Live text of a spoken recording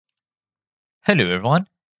Hello everyone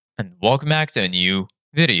and welcome back to a new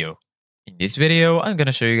video. In this video, I'm going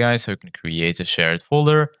to show you guys how you can create a shared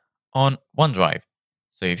folder on OneDrive.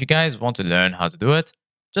 So if you guys want to learn how to do it,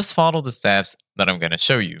 just follow the steps that I'm going to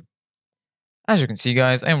show you. As you can see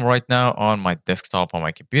guys, I'm right now on my desktop on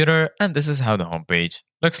my computer and this is how the homepage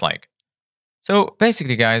looks like. So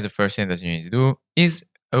basically guys, the first thing that you need to do is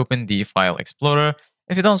open the File Explorer.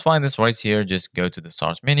 If you don't find this right here, just go to the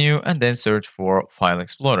Start menu and then search for File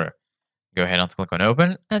Explorer. Go ahead and click on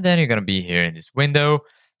open and then you're going to be here in this window.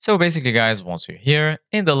 So basically guys, once you're here,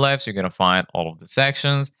 in the left you're going to find all of the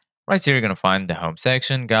sections. Right here you're going to find the home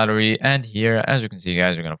section, gallery, and here as you can see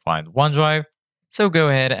guys, you're going to find OneDrive. So go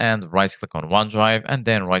ahead and right click on OneDrive and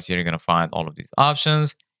then right here you're going to find all of these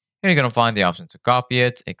options. Here you're going to find the option to copy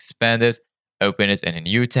it, expand it, open it in a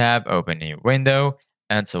new tab, open a new window,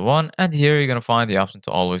 and so on. And here you're going to find the option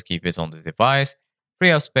to always keep it on the device,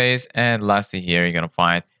 free up space, and lastly here you're going to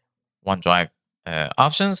find OneDrive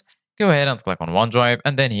options. Go ahead and click on OneDrive,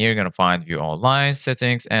 and then here you're going to find View Online,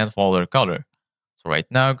 Settings, and Folder Color. So right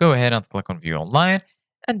now, go ahead and click on View Online,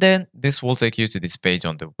 and then this will take you to this page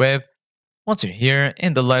on the web. Once you're here,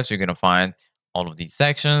 in the left, you're going to find all of these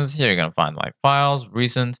sections. Here you're going to find My Files,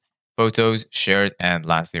 Recent, Photos, Shared, and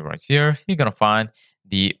lastly right here, you're going to find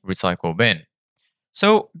the Recycle bin.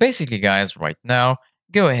 So basically, guys, right now,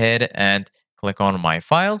 go ahead and click on My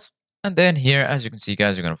Files. And then here, as you can see,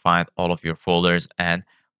 guys, you're going to find all of your folders and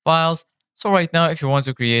files. So right now, if you want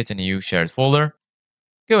to create a new shared folder,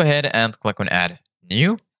 go ahead and click on Add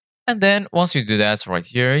New. And then once you do that, right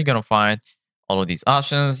here, you're going to find all of these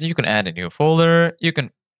options. You can add a new folder. You can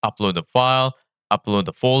upload the file, upload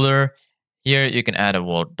the folder. Here, you can add a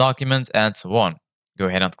Word document and so on. Go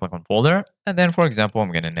ahead and click on Folder. And then, for example,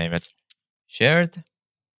 I'm going to name it Shared.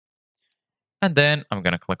 And then I'm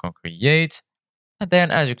going to click on Create. And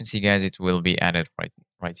then as you can see, guys, it will be added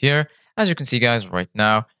right here. As you can see, guys, right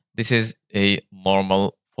now, this is a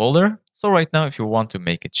normal folder. So right now, if you want to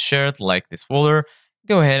make it shared like this folder,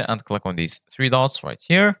 go ahead and click on these three dots right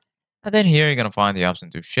here. And then here, you're going to find the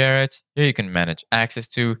option to share it. Here you can manage access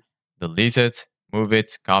to, delete it, move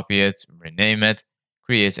it, copy it, rename it,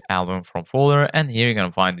 create an album from folder. And here you're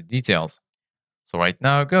going to find the details. So right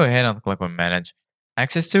now, go ahead and click on manage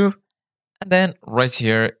access to. And then right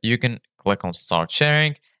here, you can click on start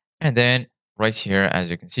sharing. And then right here, as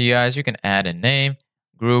you can see, guys, you can add a name,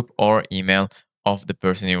 group, or email of the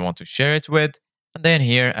person you want to share it with. And then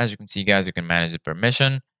here, as you can see, guys, you can manage the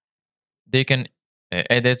permission. They can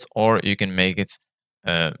edit, or you can make it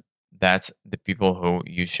that the people who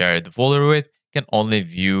you share the folder with can only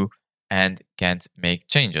view and can't make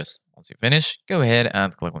changes. Once you finish, go ahead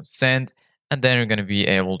and click on send. And then you're going to be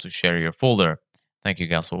able to share your folder. Thank you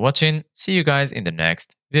guys for watching. See you guys in the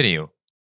next video.